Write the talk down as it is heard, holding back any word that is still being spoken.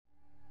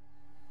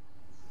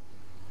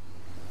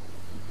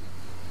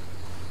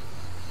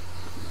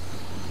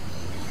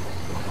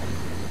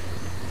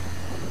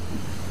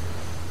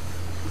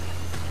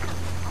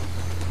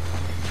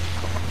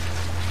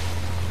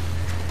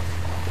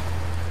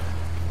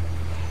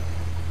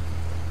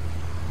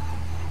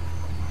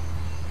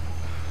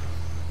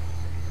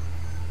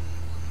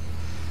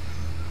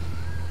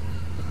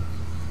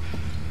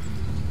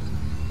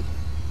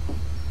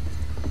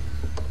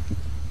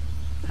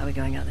we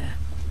going out there?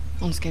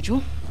 On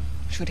schedule.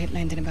 Should hit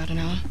land in about an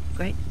hour.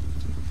 Great.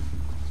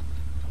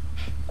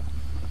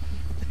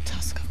 The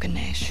tusk of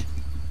Ganesh.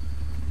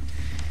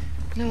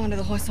 No wonder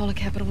the Hoysala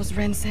capital was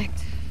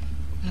ransacked.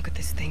 Look at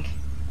this thing.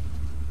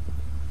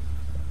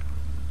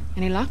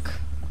 Any luck?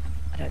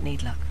 I don't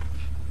need luck.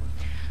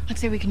 I'd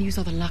say we can use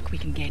all the luck we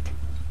can get.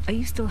 Are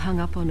you still hung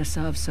up on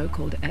Asav's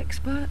so-called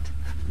expert?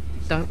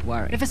 Don't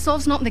worry. If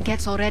Asav's not in the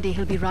Gets already,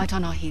 he'll be right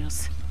on our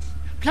heels.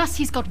 Plus,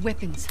 he's got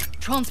weapons,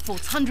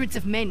 transports, hundreds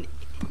of men.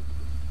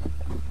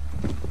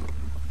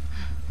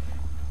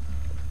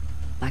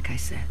 Like I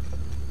said,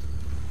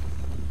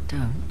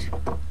 don't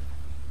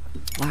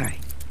worry.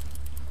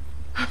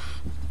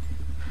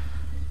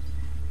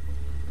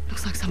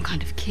 Looks like some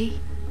kind of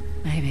key.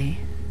 Maybe.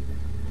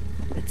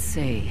 Let's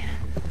see.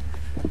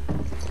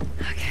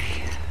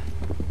 Okay.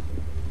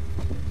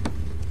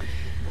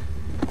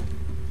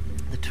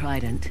 The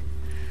trident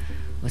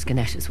was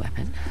Ganesh's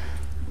weapon.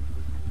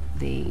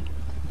 The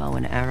bow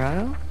and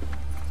arrow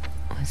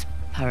was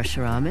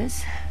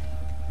Parashurama's.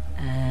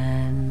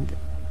 And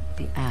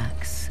the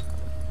axe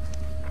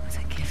was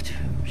a gift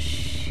from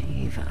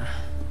Shiva.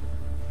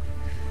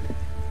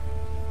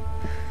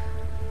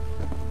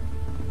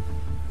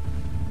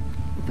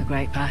 The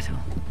Great Battle.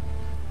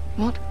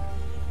 What?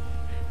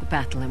 The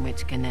battle in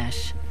which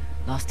Ganesh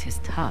lost his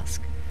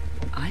tusk.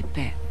 I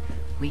bet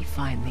we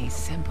find these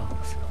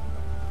symbols.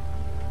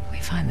 We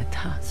find the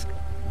tusk.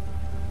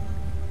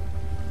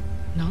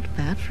 Not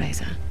bad,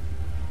 Fraser.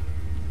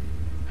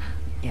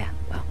 Yeah,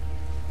 well.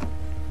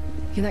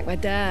 You can thank my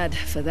dad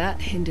for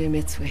that. Hindu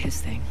myths were his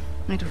thing.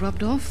 It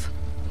rubbed off.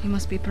 You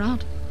must be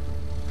proud.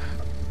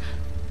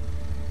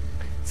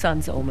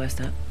 Sun's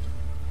almost up.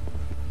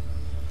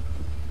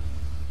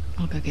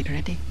 I'll go get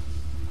ready.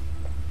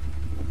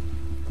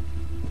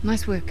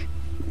 Nice work.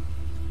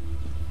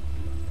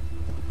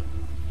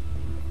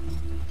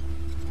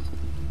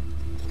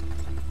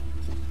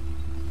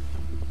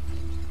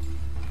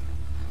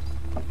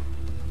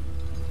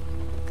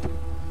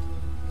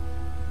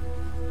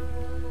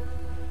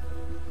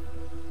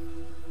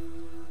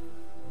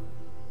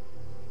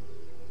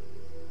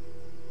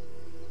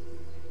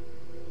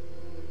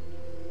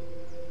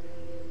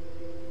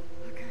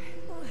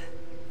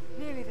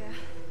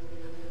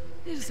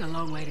 It's a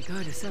long way to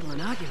go to settle an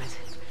argument.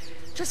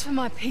 Just for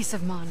my peace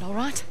of mind, all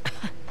right?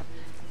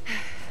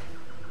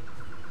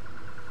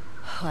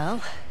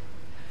 Well,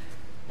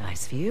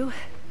 nice view.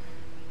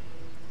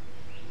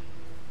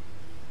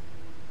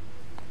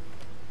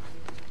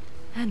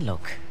 And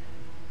look.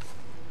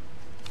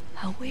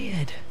 How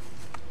weird.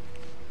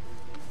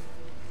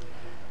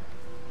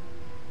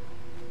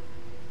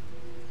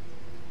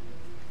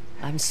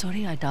 I'm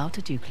sorry I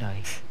doubted you,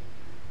 Chloe.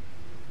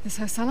 This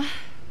Hoysala?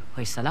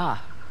 Hoysala.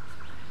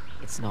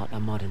 It's not a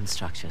modern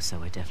structure, so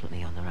we're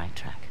definitely on the right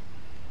track.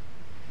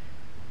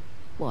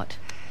 What?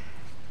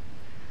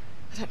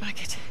 I don't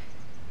like it.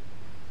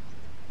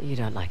 You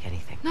don't like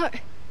anything. No.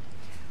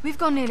 We've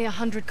gone nearly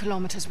 100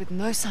 kilometers with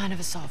no sign of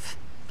Asav.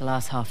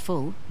 Glass half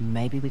full,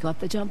 maybe we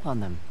got the jump on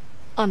them.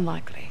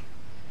 Unlikely.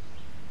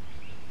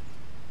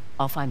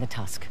 I'll find the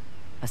tusk.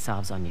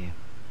 Asav's on you.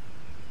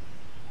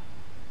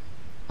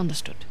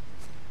 Understood.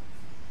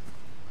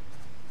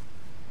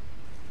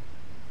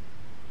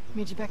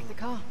 Meet you back at the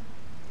car.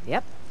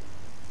 Yep.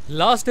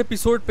 Last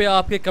episode पे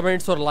आपके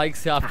comments और like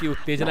से आपकी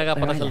उत्तेजना का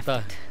पता चलता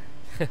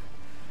है।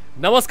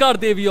 नमस्कार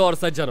देवी और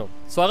सज्जनों,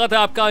 स्वागत है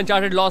आपका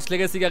अनचार्टेड लॉस्ट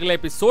लेगेसी के अगले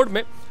एपिसोड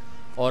में।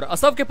 और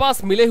असफ के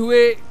पास मिले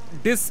हुए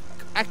डिस्क,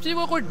 एक्चुअली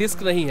वो कोई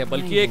डिस्क नहीं है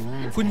बल्कि एक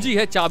कुंजी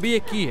है, चाबी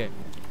एक की है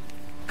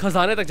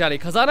खजाने तक जाने।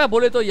 खजाना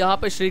बोले तो यहाँ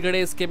पे श्री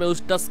गणेश के मैं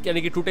उस टस्क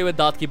यानी कि टूटे हुए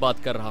दांत की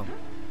बात कर रहा हूँ,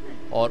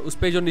 और उस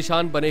पे जो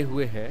निशान बने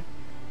हुए हैं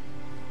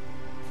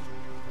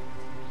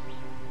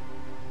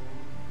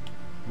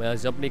मैं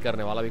जब नहीं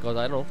करने वाला बिकॉज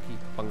आई नो कि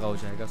पंगा हो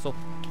जाएगा। सो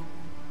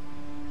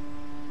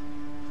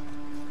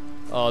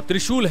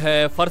त्रिशूल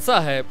है, फरसा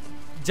है,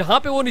 जहां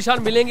पे वो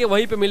निशान मिलेंगे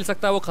वहीं पे मिल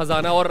सकता है वो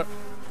खजाना, और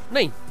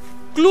नहीं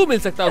क्लू मिल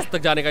सकता है उस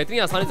तक जाने का। इतनी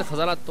आसानी से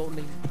खजाना तो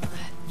नहीं,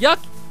 या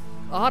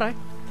आ रहा है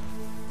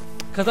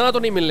खजाना तो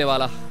नहीं मिलने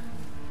वाला,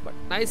 बट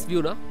नाइस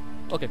व्यू ना।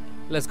 Okay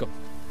let's go.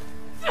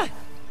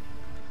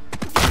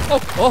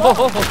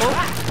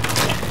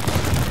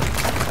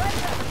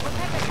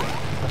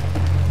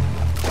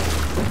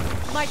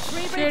 My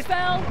tree bridge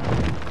fell.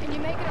 Can you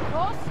make it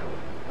across?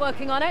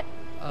 Working on it.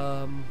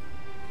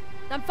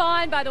 I'm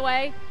fine, by the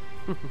way.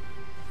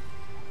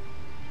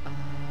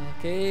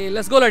 Okay,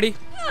 let's go, lady.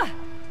 There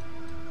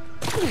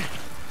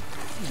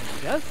we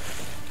go.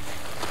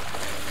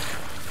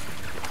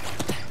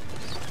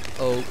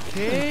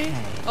 Okay.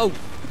 Oh.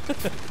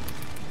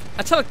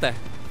 अच्छा लगता है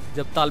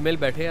जब तालमेल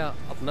बैठे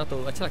अपना,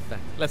 तो अच्छा लगता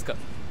है। Let's go.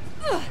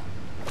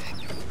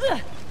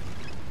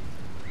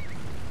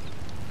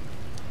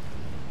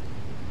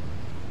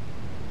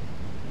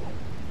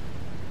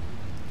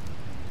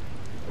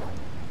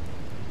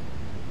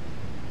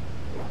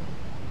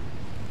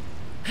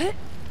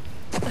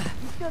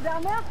 Still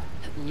down there?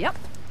 Yep.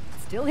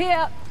 Still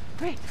here.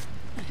 Great.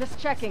 Just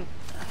checking.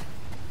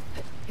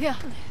 Here,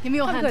 give me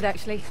your hand. I'm good,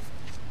 actually.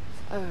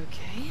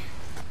 Okay.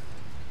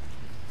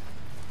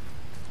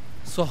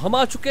 So हम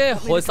आ चुके हैं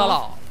Hoysala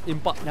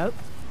इम्पा Nope.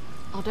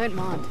 I don't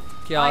mind.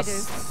 के I do.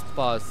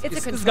 आस-पास। It's a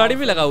इस control. गाड़ी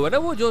में लगा हुआ है ना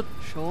वो जो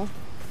Sure.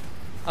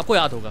 आपको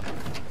याद होगा।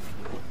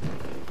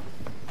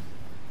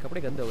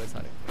 कपड़े गंदे हो गए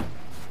सारे।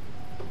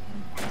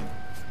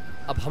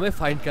 अब हमें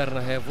फाइंड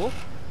करना है वो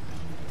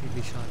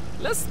निशान।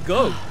 Let's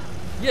go.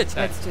 ये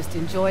अच्छा है। Let's just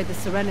enjoy the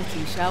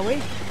serenity, shall we?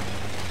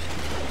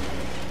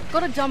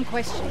 Got a dumb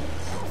question.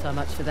 So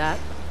much for that.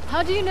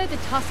 How do you know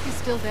the tusk is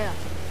still there?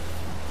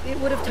 It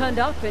would have turned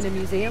up in a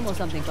museum or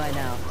something by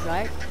now,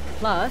 right?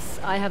 Plus,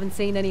 I haven't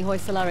seen any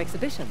Hoysalar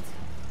exhibitions.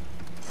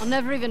 I've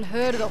never even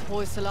heard of the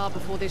Hoysalar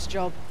before this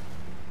job.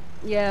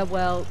 Yeah,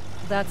 well,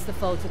 that's the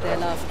fault of their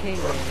last king,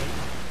 really.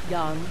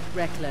 Young,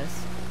 reckless,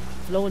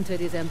 flaunted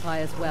his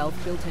empire's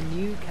wealth, built a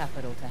new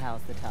capital to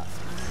house the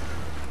Tusks,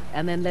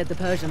 and then led the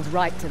Persians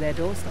right to their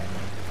doorstep.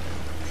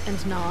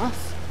 And now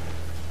us?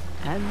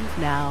 And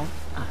now,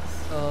 us.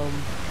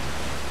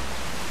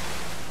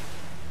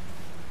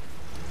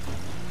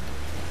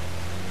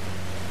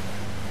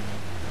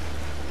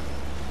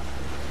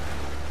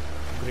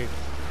 Great.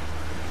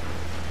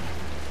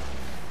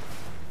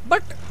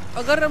 But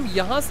अगर हम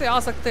यहाँ से आ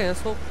सकते हैं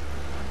तो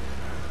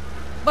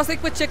बस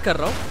एक बार check कर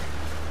रहा हूँ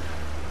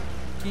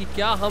कि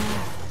क्या हम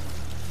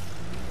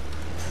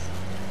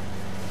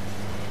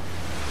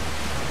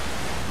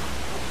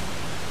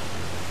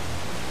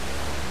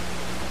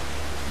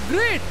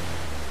ग्रेट।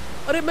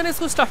 अरे मैंने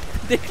इसको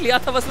स्टार्ट देख लिया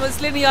था, बस मैं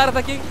इसलिए नहीं आ रहा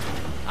था कि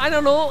I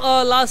don't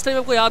know last time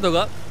आपको याद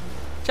होगा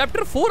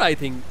चैप्टर 4 आई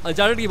थिंक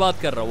अनचार्टेड की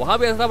बात कर रहा हूँ, वहाँ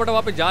भी ऐसा था बट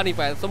वहाँ पे जा नहीं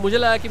पाया, तो मुझे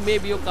लगा कि मे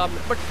बी वो काम,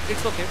 बट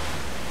इट्स ओके।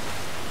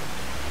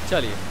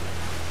 चलिए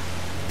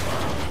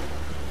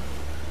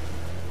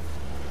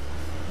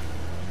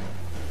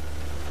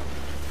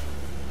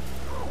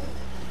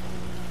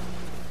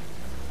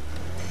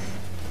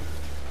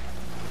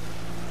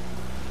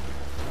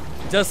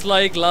जस्ट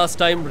लाइक लास्ट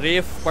टाइम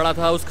रेफ पड़ा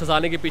था उस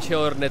खजाने के पीछे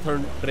और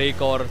नेथन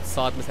ड्रेक और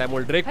साथ में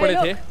सैमुअल ड्रेक पड़े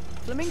थे।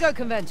 Flamingo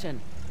Convention.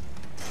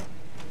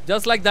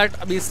 Just like that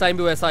अभी इस टाइम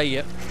भी वैसा ही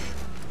है,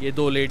 ये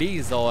दो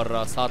लेडीज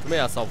और साथ में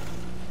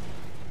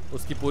असफ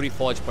उसकी पूरी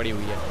फौज पड़ी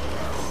हुई है।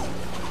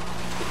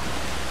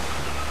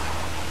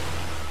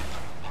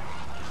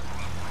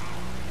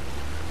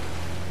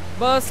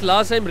 बस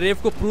लास्ट टाइम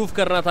रेफ को प्रूव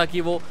करना था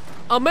कि वो,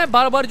 अब मैं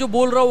बार बार जो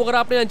बोल रहा हूँ, अगर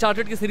आपने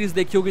अनचार्टेड की सीरीज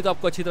देखी होगी तो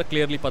आपको अच्छी तरह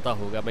क्लियरली पता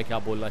होगा मैं क्या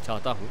बोलना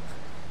चाहता हूँ।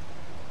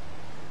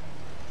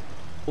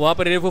 वहां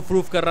पर रेफ को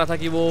प्रूव कर रहा था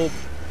कि वो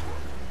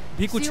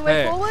भी कुछ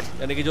है,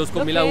 यानी कि जो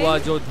उसको मिला हुआ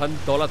जो धन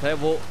दौलत है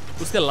वो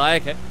उसके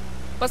लायक है,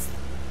 बस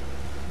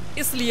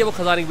इसलिए वो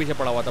खजाने के पीछे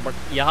पड़ा हुआ था। बट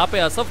यहाँ पे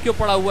असफ क्यों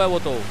पड़ा हुआ है वो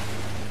तो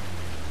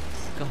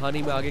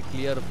कहानी में आगे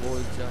क्लियर हो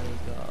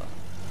जाएगा।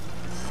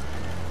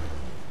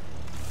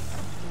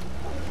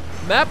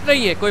 मैप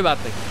नहीं है, कोई बात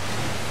नहीं,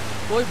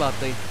 कोई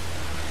बात नहीं।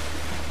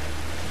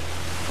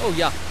 ओह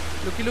या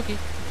लुकी लुकी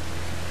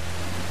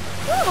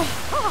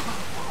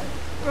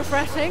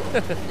Refreshing.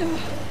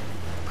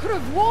 Could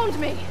have warned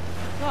me.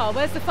 Oh,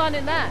 where's the fun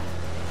in that?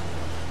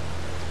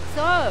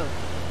 So,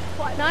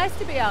 quite nice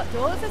to be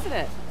outdoors, isn't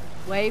it?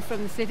 Away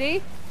from the city.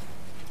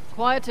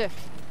 Quieter.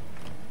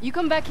 You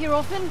come back here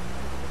often?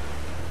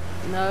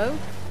 No,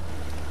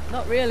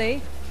 not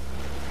really.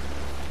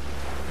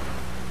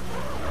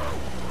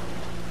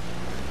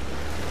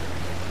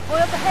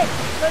 Boy up ahead.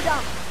 Slow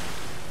down.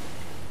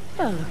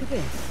 Oh, look at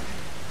this.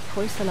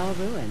 Hoysalar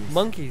ruins.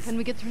 monkeys। Can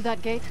we get through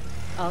that gate?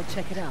 I'll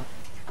check it out.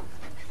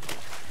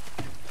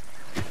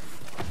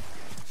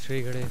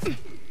 Shri Ganesh.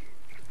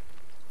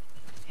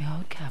 The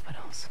old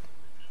capitals.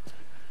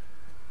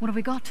 What have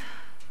we got?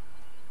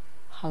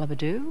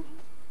 Halabadu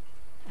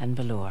and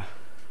Balor.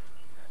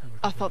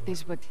 I thought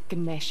these were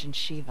Ganesh and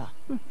Shiva.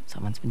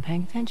 Someone's been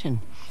paying attention.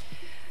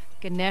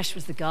 Ganesh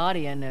was the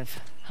guardian of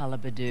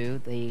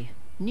Halabadu, the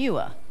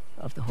newer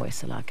of the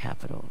Hoysalar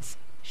capitals.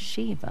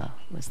 Shiva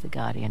was the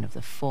guardian of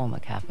the former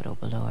capital,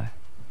 Balor.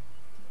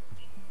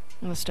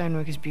 Well, the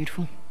stonework is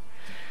beautiful.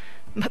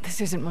 But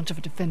this isn't much of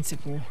a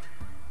defensive wall.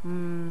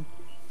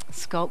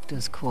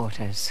 Sculptor's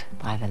quarters,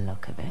 by the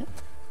look of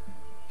it.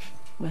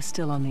 We're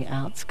still on the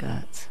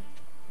outskirts.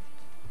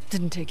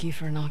 Didn't take you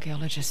for an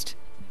archaeologist.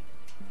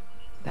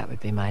 That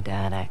would be my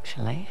dad,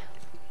 actually.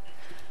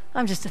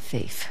 I'm just a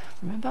thief,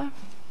 remember?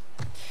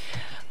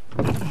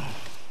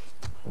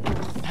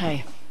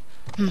 Hey,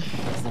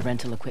 is the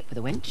rental equipped with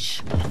a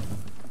winch?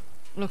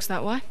 Looks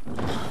that way.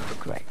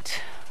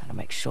 Great. That'll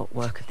make short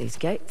work of these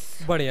gates.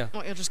 बढ़िया।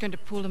 What, you're just going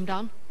to pull them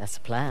down? That's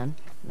the plan,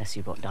 unless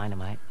you brought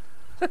dynamite.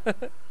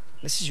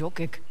 This is your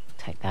gig.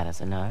 Take that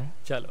as a no.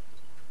 चलो।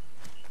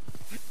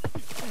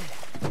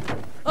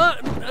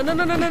 No no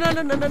no no no no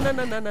no no no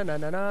no no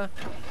no no।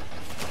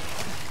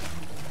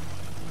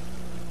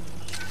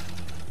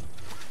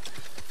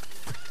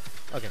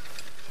 Okay।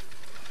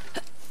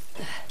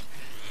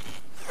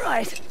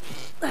 Right.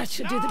 That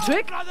should do the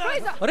trick.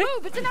 Fraser, अरे?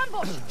 move! It's an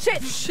ambush!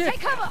 Shit! Shit।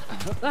 Take cover!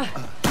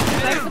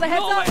 Thanks for the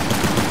heads up.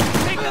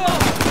 Take it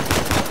off।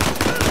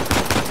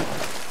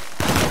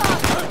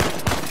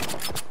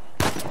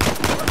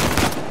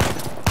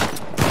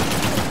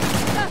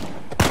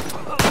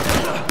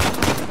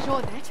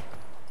 Sure that.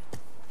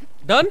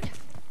 Done?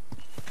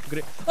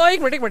 Great.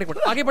 एक minute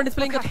आगे बंद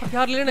display का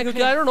हथियार ले लेना,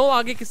 क्योंकि I don't know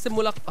आगे किससे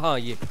हाँ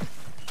ये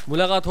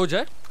मुलाकात हो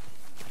जाए।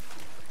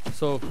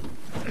 सो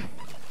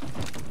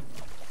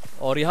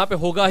और यहाँ पे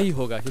होगा ही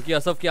होगा, क्योंकि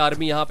असफ की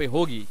आर्मी यहाँ पे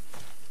होगी।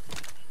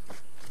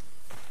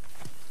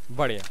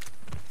 बढ़िया,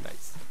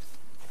 nice.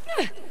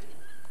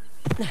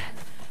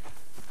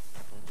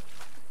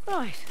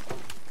 Right.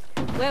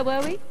 Where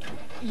were we?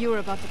 You were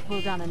about to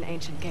pull down an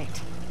ancient gate.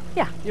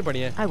 Yeah, ये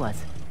बढ़िया है। I was.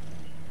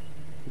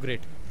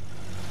 Great.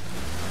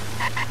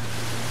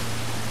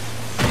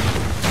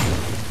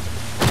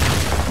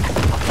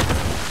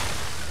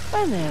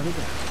 And there we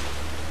go.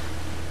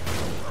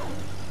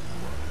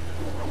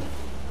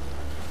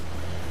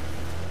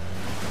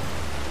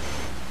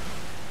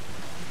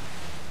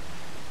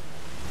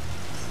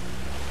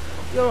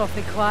 You're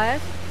awfully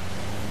quiet.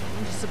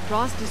 I'm just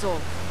surprised is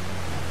all.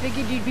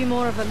 Figured you'd be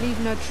more of a leave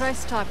no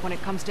trace type when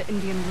it comes to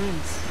Indian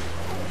ruins.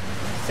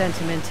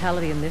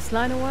 Sentimentality in this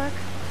line of work?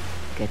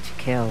 Get you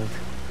killed.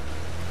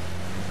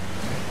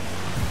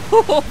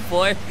 Oh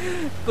boy,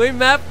 कोई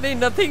map नहीं,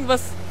 nothing,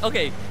 बस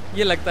okay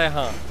ये लगता है।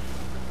 हाँ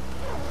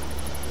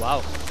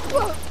wow.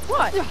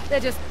 What?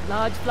 They're just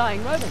large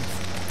flying rodents.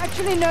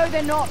 Actually, no,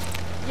 they're not.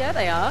 Yeah,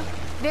 they are.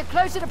 They're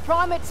closer to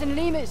primates and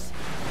lemurs.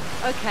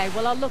 Okay,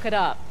 well, I'll look it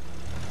up.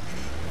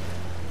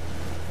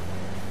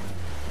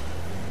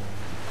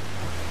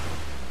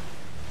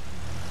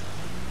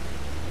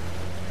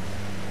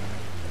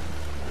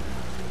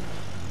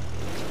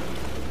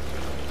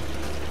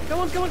 Come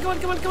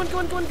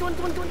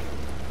on.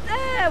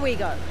 There we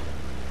go.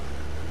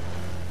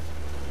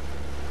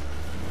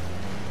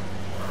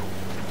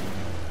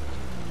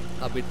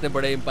 अब इतने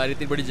बड़े empire,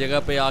 इतनी बड़ी जगह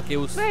पे आके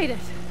उस Made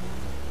it.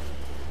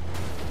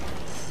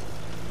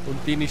 उन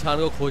 3 निशान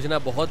को खोजना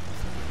बहुत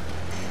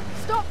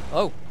Stop.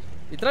 ओह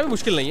इतना भी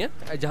मुश्किल नहीं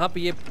है जहाँ पे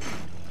ये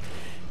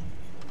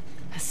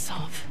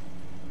Asaf.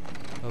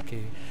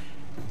 ओके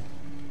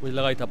मुझे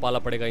लगा ही था पाला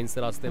पड़ेगा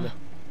इनसे रास्ते में।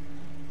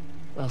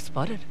 Well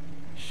spotted.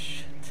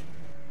 Shit.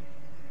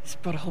 He's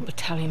brought a whole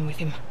battalion with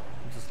him.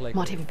 Just like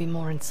Might even be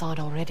more inside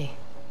already.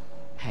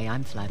 Hey,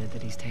 I'm flattered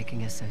that he's taking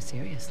us so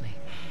seriously.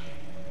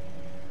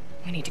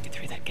 We need to get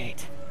through that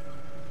gate.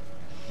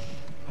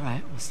 All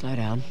right, we'll slow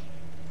down.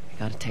 We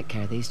gotta take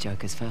care of these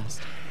jokers first.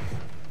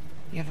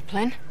 You have a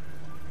plan?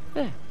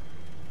 Yeah.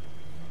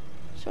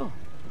 Sure.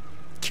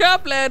 क्या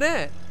plan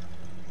है?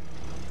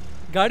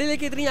 गाड़ी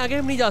लेके इतनी आगे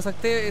हम नहीं जा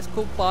सकते,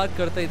 इसको पार्क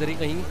करते इधर ही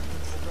कहीं।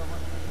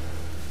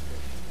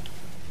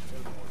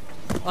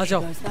 आ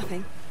जाओ। There's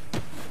nothing.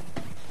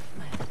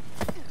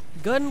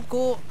 गन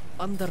को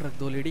अंदर रख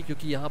दो लेडी,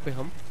 क्योंकि यहाँ पे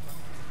हम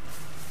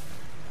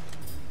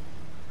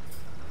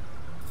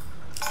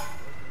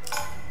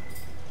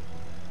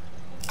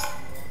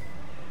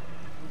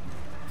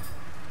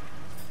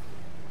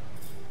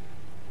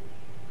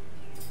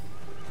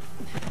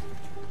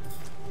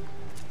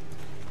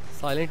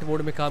साइलेंट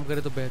मोड में काम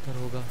करें तो बेहतर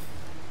होगा।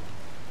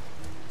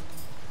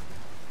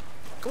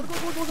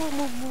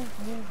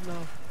 Move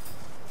now.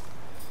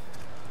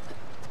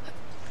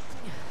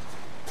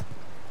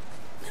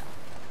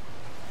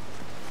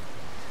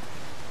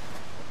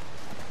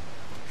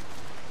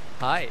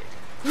 Hi.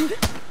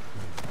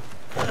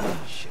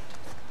 Shit.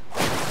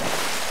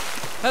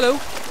 Hello.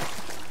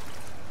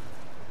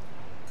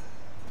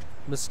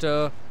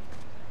 Mister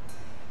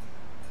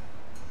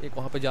एक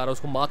वहां पे जा रहा है,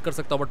 उसको मार्क कर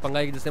सकता हूँ, बट पंगा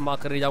है कि जिसे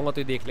मार्क करने जाऊंगा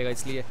तो ये देख लेगा,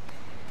 इसलिए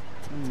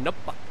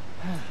नप्पा।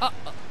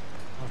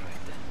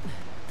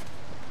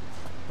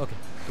 Okay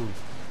cool.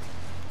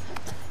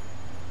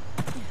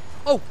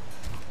 ओह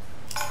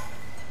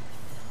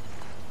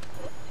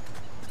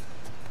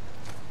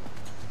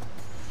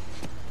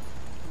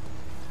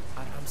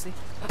आराम से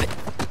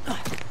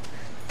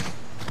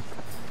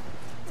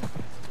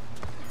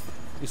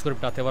इसको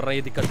निपटाते, वरना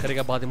ये दिक्कत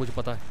करेगा बाद में, मुझे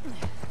पता है।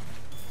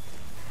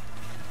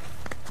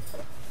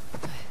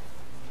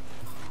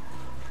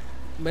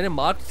 मैंने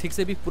मार्क ठीक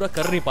से भी पूरा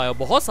कर नहीं पाया,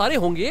 बहुत सारे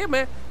होंगे,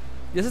 मैं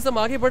जैसे सब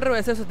आगे बढ़ रहे हैं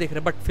वैसे वैसे देख रहे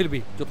हैं, बट फिर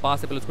भी जो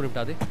पास है पहले उसको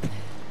निपटा दे।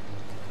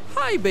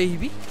 Hi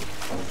baby.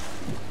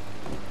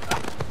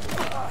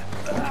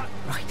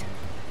 Right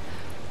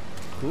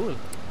cool.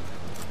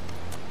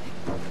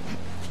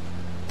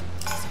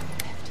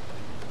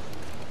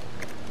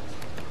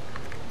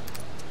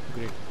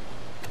 Great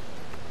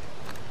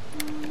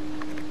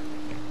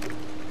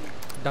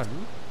done.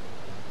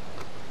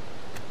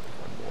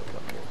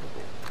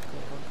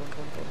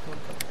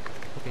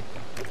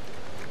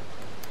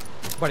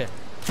 बढ़िया।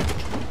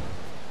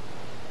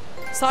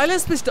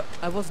 Silence pistol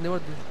I was never.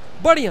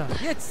 बढ़िया,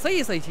 ये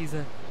सही चीज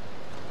है,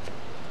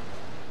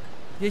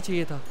 ये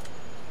चाहिए था।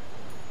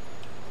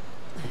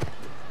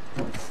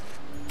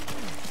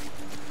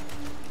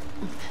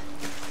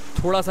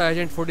 थोड़ा सा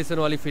एजेंट 47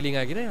 वाली फीलिंग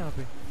आएगी ना यहाँ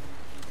पे।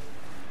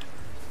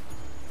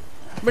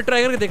 मैं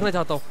ट्राई करके देखना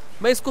चाहता हूँ,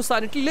 मैं इसको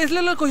साइलेंटली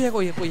ले कोई है।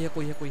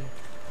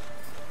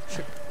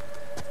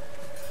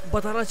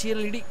 बताना चाहिए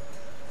लेडी।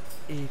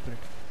 एक मिनट।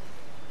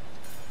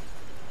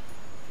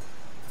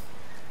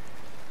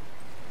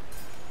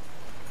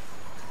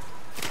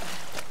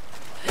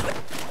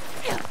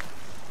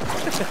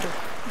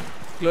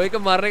 क्लोई को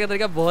मारने का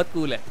तरीका बहुत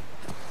कूल है।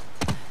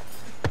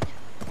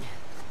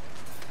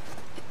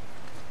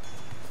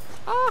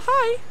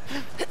 हाय।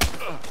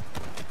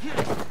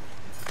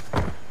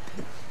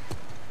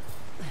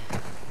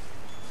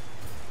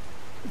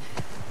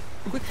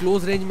 कोई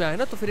क्लोज रेंज में आए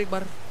ना तो फिर एक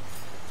बार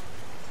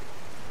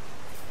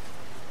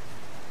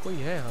कोई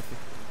है यहाँ पे।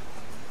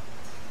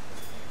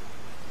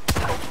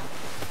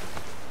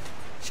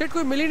 शिट,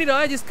 कोई मिल ही नहीं रहा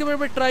है जिसके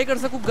मैं ट्राई कर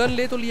सकूं। गन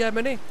ले तो लिया है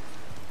मैंने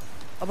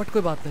अब, बट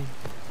कोई बात नहीं,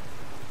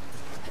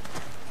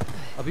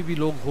 अभी भी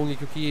लोग होंगे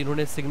क्योंकि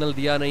इन्होंने सिग्नल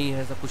दिया नहीं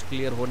है सब कुछ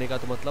क्लियर होने का,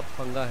 तो मतलब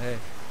पंगा है।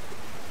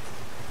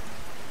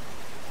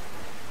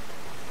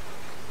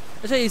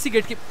 अच्छा इसी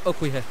गेट की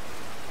कोई है,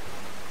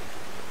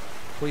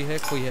 कोई है,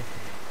 कोई है।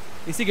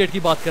 इसी गेट की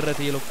बात कर रहे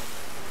थे ये लोग।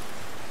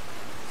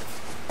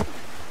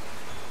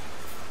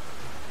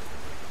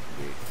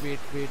 Wait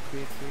wait wait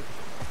wait wait,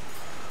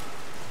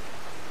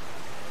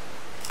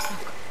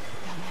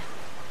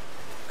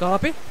 कहाँ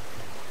पे?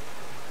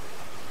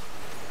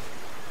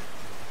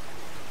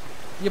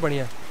 ये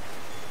बढ़िया है।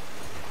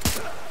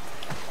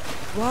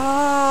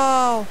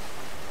 वाह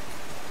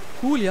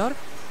कूल यार,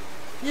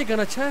 ये गन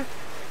अच्छा है।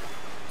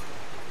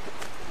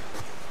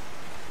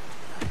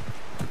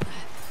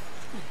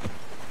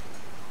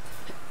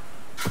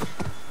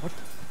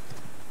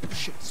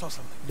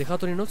 देखा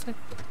तो नहीं ना उसने?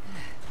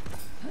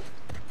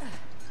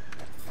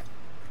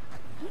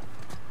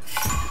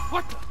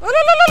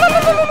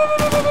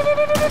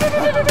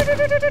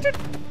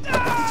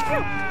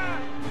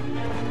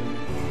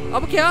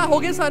 अब क्या हो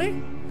गया, सारे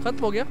खत्म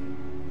हो गया।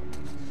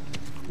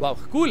 वाह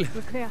cool.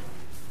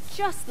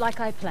 Just like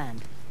I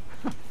planned.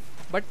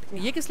 But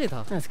ये किस लिए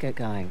था? Let's get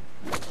going.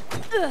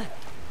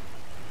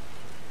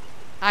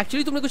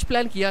 एक्चुअली तुमने कुछ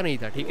प्लान किया नहीं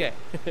था, ठीक है?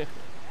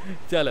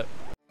 चलो,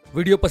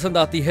 वीडियो पसंद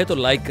आती है तो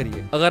लाइक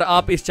करिए, अगर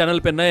आप इस चैनल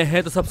पे नए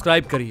हैं तो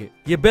सब्सक्राइब करिए,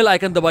 ये बेल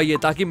आइकन दबाइए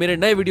ताकि मेरे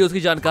नए वीडियोस की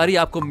जानकारी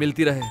आपको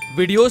मिलती रहे।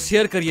 वीडियो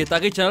शेयर करिए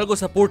ताकि चैनल को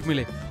सपोर्ट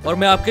मिले और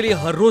मैं आपके लिए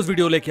हर रोज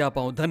वीडियो लेके आ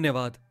पाऊँ।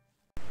 धन्यवाद।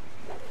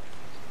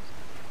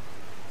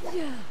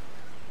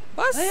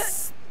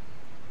 बस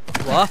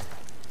वाह।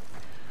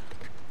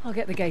 I'll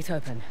get the gate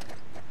open.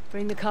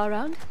 Bring the car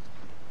round.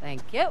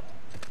 Thank you.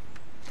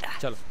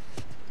 चलो,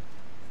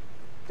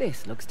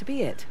 This looks to be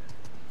it.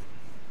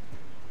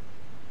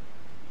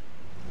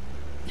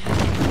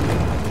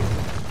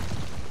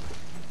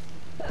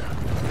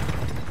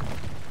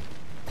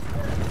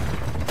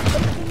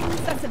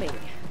 Sesame.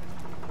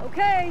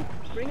 Okay,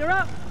 bring her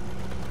up.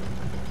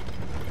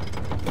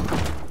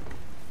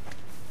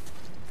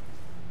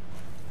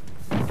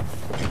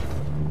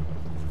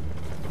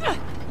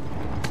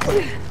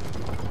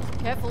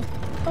 Careful.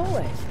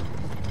 Always.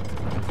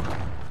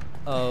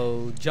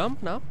 oh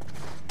jump now।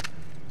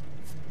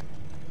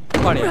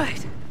 बढ़िया।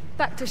 Right.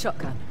 Back to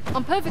shotgun.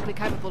 I'm perfectly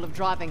capable of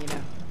driving, you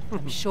know.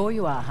 I'm sure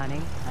you are, honey.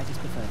 I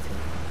just prefer to.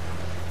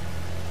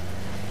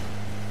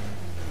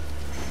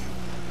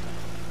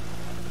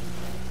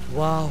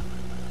 Wow.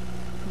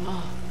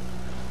 Oh,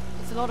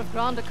 it's a lot of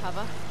ground to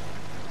cover.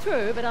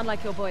 True, but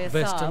unlike your boy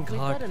Western Asaf,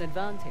 we've Ghat. got an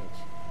advantage.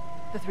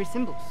 The 3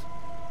 symbols.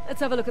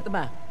 Let's have a look at the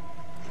map.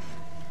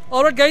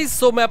 Alright guys,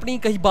 सो मैं अपनी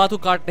कहीं बात को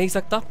काट नहीं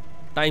सकता।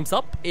 Times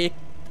up,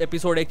 एक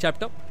episode एक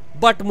चैप्टर।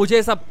 बट मुझे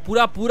ऐसा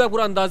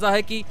पूरा अंदाजा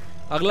है कि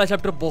अगला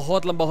चैप्टर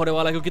बहुत लंबा होने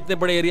वाला है, क्योंकि कितने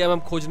बड़े एरिया में हम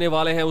खोजने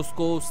वाले हैं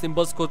उसको,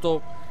 सिंबल्स को,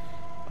 तो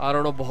आई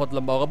डोंट नो, बहुत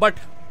लंबा होगा। But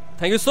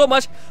thank you so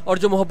much, और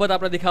जो मोहब्बत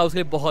आपने दिखा उसके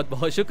लिए बहुत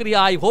बहुत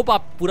शुक्रिया। आई होप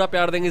आप पूरा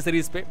प्यार देंगे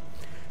सीरीज पे।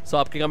 सो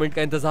आपके कमेंट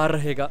का इंतजार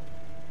रहेगा।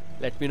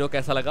 लेट मी नो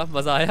कैसा लगा,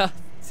 मजा आया।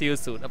 सी यू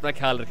सून, अपना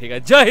ख्याल रखिएगा।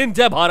 जय हिंद,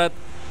 जय भारत,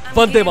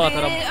 वंदे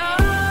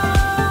मातरम।